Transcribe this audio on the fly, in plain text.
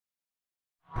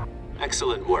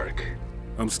Excellent work.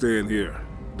 I'm staying here.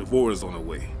 Devora's on her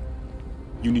way.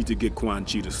 You need to get Quan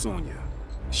Chi to Sonya.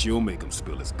 She'll make him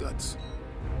spill his guts.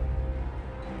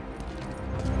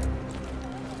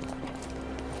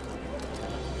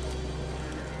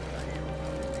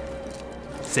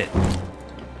 Sit.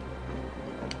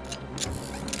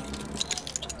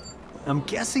 I'm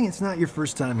guessing it's not your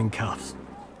first time in cuffs.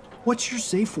 What's your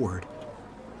safe word?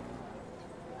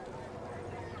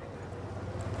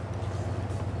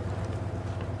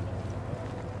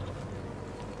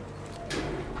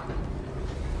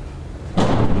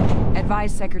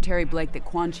 Advise Secretary Blake that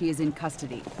Quan Chi is in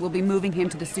custody. We'll be moving him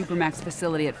to the Supermax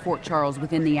facility at Fort Charles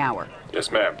within the hour. Yes,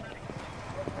 ma'am.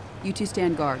 You two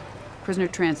stand guard. Prisoner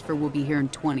transfer will be here in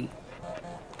 20.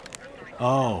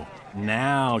 Oh,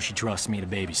 now she trusts me to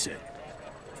babysit.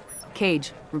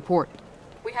 Cage, report.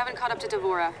 We haven't caught up to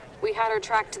Devora. We had her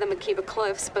tracked to the Makiba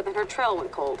Cliffs, but then her trail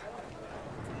went cold.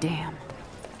 Damn.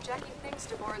 Jackie thinks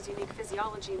Devora's unique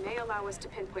physiology may allow us to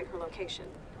pinpoint her location.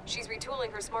 She's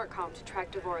retooling her smart comm to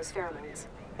track Devora's pheromones.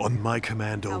 On my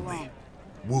command How only. long?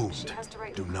 Wound. She has to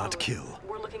write Do in not code. kill.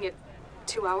 We're looking at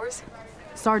 2 hours?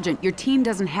 Sergeant, your team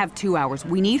doesn't have 2 hours.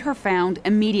 We need her found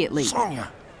immediately.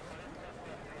 Sonya!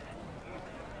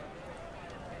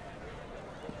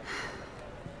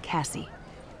 Cassie,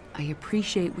 I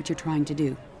appreciate what you're trying to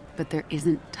do, but there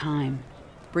isn't time.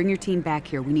 Bring your team back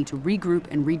here. We need to regroup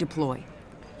and redeploy.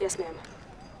 Yes, ma'am.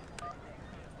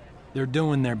 They're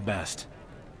doing their best.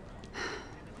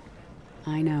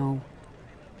 I know.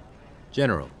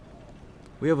 General,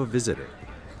 we have a visitor.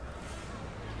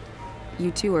 You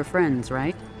two are friends,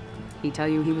 right? He tell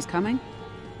you he was coming?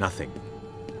 Nothing.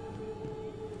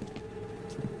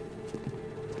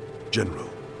 General,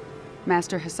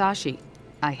 Master Hisashi,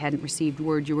 I hadn't received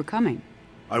word you were coming.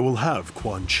 I will have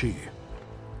Quan Chi.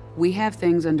 We have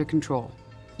things under control.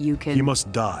 You can... He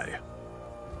must die.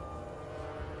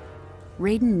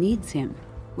 Raiden needs him.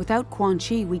 Without Quan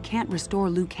Chi, we can't restore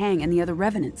Liu Kang and the other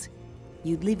revenants.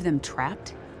 You'd leave them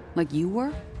trapped? Like you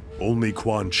were? Only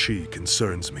Quan Chi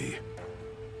concerns me.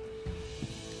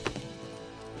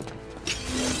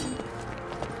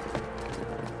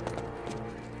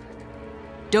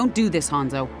 Don't do this,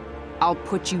 Hanzo. I'll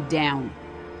put you down.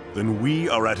 Then we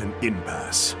are at an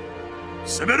impasse.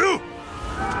 Semeru!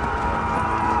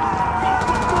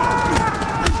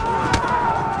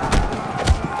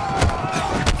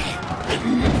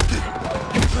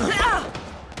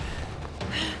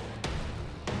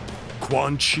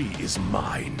 Quan Chi is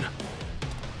mine.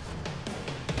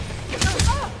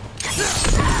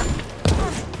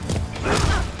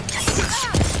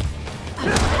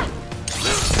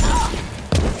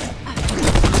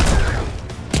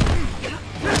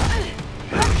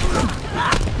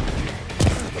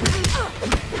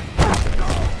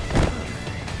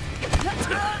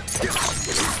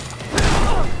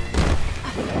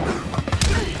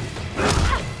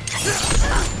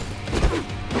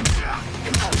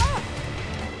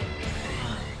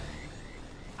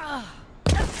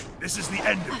 This is the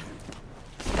end of you.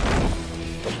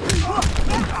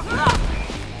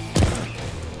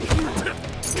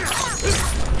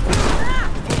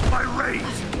 My rage!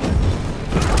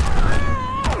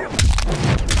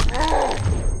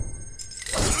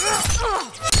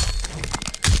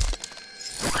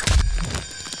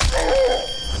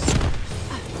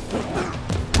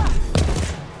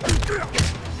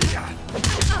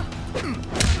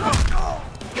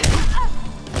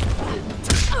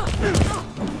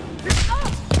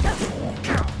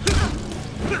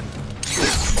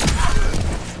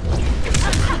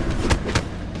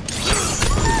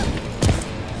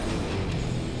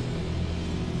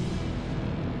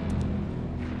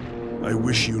 I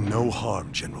wish you no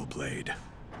harm, General Blade.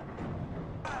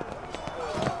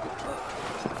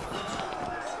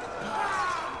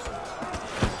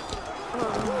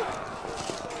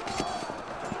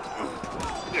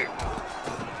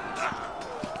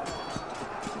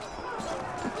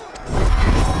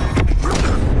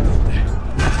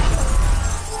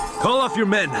 Call off your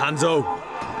men, Hanzo!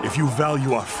 If you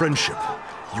value our friendship,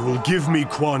 you will give me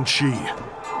Quan Chi.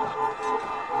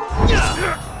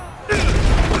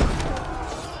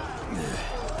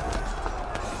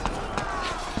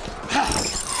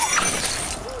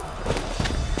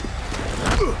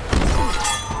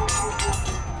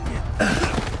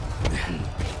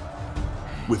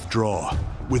 Withdraw.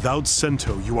 Without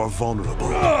Sento, you are vulnerable.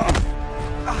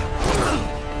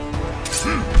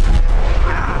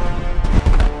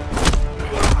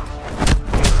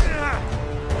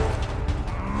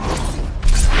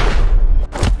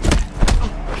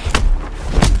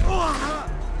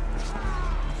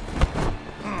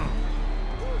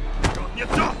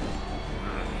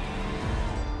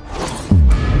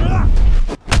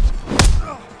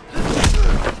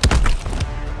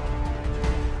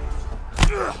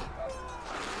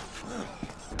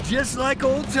 Just like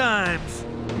old times.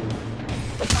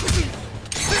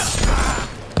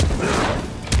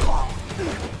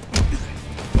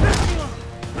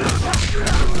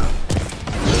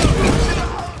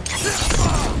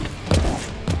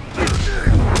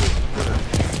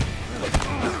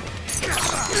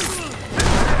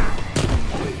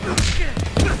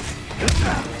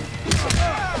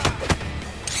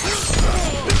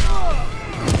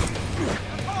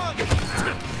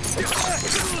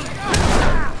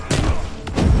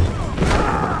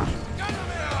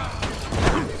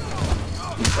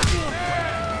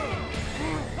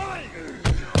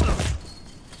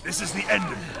 This is the end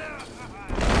of it.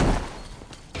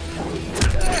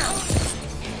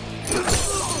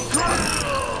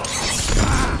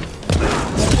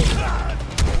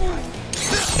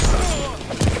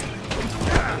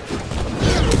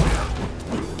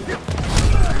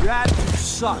 Your attitude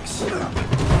sucks.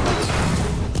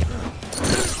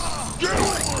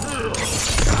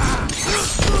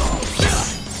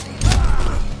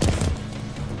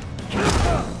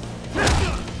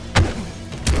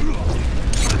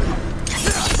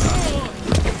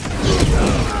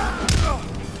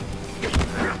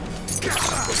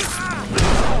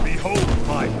 Behold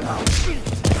my power.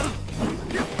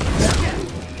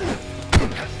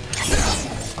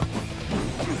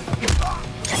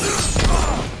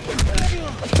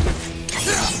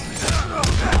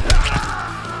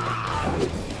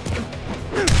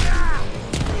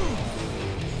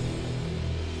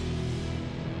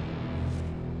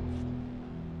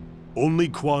 Only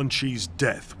Quan Chi's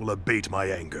death will abate my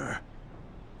anger.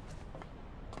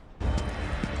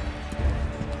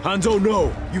 Hanzo,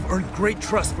 no! You've earned great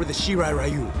trust for the Shirai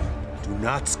Ryu. Do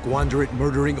not squander it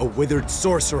murdering a withered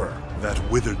sorcerer. That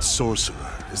withered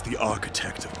sorcerer is the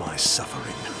architect of my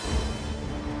suffering.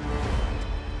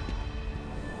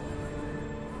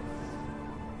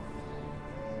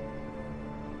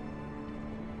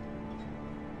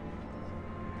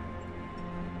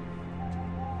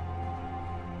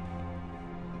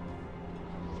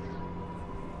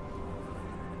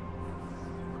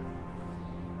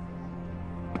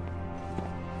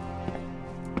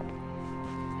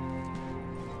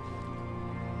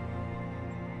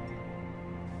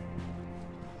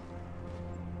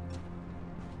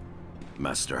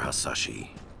 Master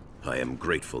Hasashi, I am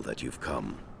grateful that you've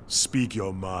come. Speak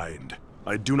your mind.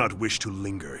 I do not wish to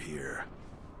linger here.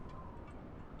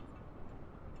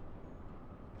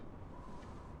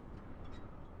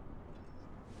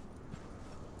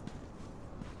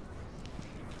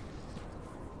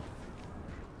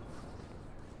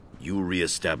 You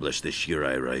re-establish the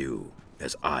Shirai Ryu,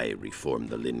 as I reform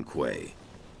the Lin Kuei.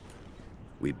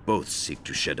 We both seek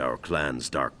to shed our clan's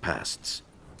dark pasts,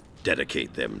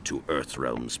 dedicate them to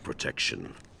Earthrealm's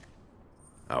protection.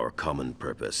 Our common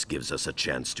purpose gives us a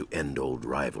chance to end old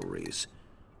rivalries,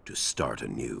 to start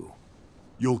anew.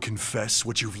 You'll confess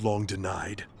what you've long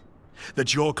denied?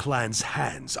 That your clan's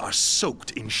hands are soaked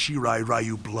in Shirai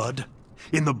Ryu blood?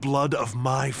 In the blood of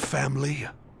my family?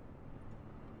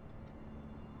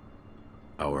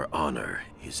 Our honor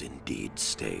is indeed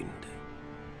stained.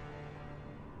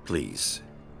 Please,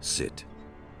 sit.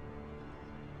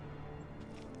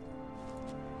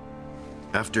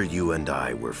 After you and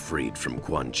I were freed from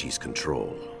Quan Chi's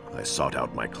control, I sought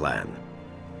out my clan.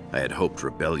 I had hoped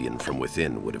rebellion from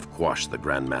within would have quashed the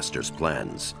Grandmaster's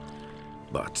plans.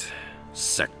 But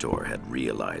Sector had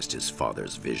realized his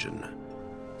father's vision.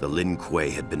 The Lin Kuei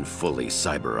had been fully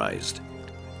cyberized.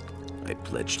 I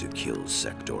pledged to kill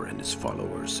Sector and his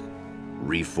followers,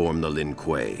 reform the Lin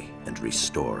Kuei, and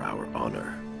restore our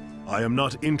honor. I am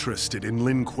not interested in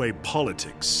Lin Kuei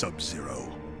politics, Sub-Zero.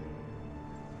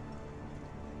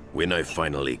 When I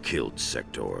finally killed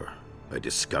Sector, I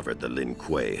discovered the Lin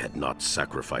Kuei had not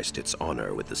sacrificed its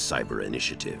honor with the Cyber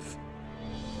Initiative.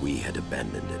 We had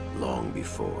abandoned it long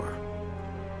before.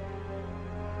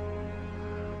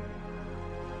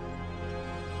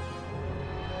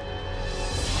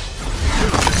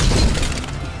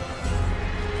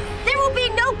 There will be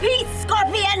no peace,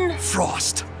 Scorpion!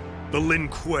 Frost! The Lin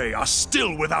Kuei are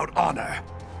still without honor!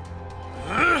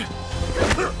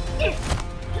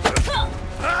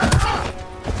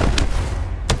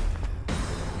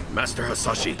 Master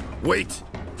Hasashi, wait!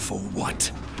 For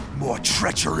what? More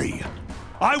treachery!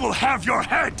 I will have your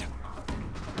head!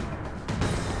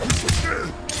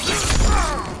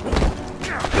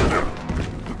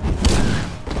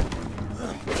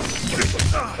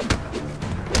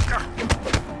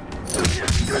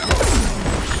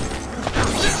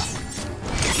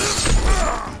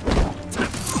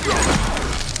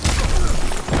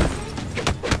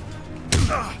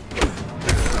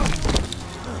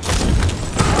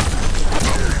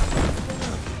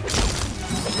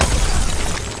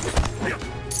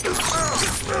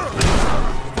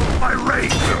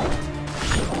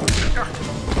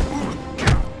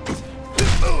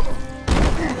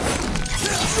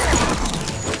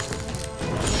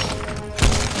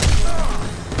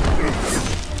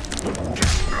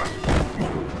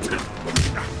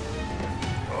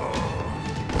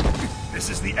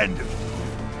 was the end of you.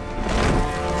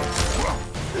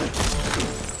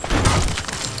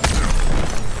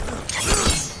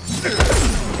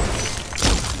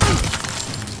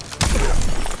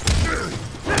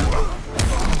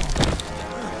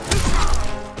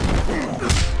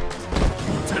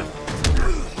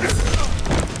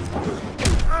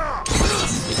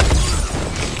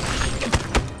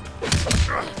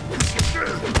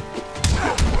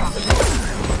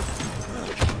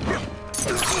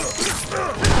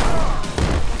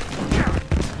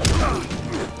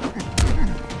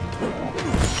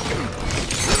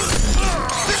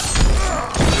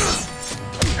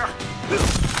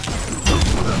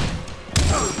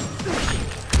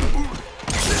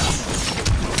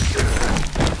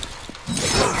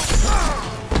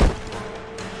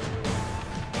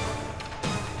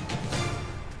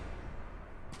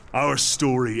 Our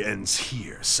story ends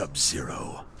here,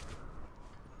 Sub-Zero.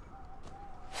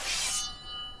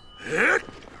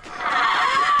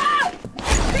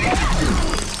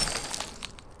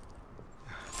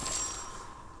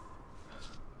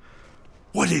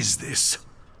 What is this?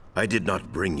 I did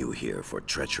not bring you here for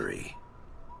treachery.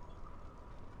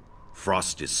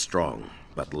 Frost is strong,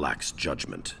 but lacks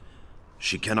judgment.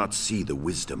 She cannot see the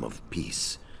wisdom of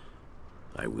peace.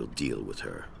 I will deal with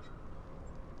her.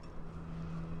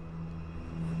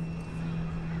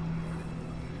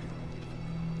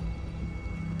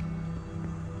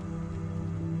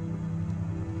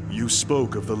 You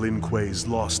spoke of the Lin Kuei's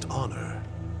lost honor.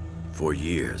 For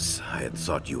years, I had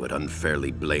thought you had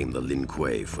unfairly blamed the Lin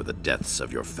Kuei for the deaths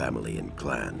of your family and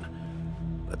clan.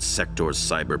 But Sector's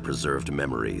cyber-preserved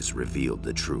memories revealed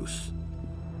the truth.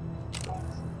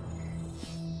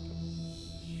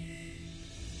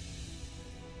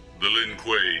 The Lin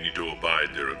Kuei need to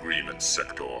abide their agreements,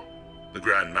 Sector. The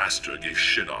Grand Master gave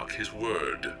Shinnok his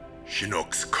word.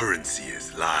 Shinnok's currency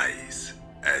is lies,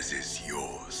 as is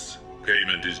yours.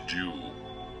 Payment is due.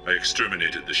 I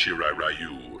exterminated the Shirai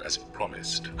Ryu as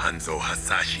promised. Hanzo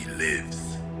Hasashi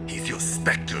lives. He's your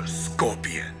Spectre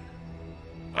Scorpion.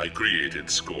 I created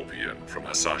Scorpion from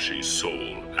Hasashi's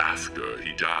soul after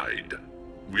he died.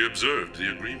 We observed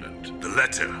the agreement. The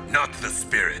letter, not the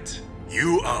spirit.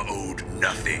 You are owed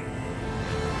nothing.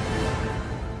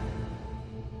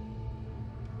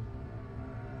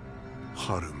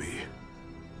 Harumi.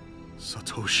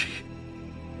 Satoshi.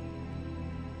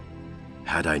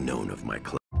 Had I known of my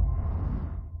clan,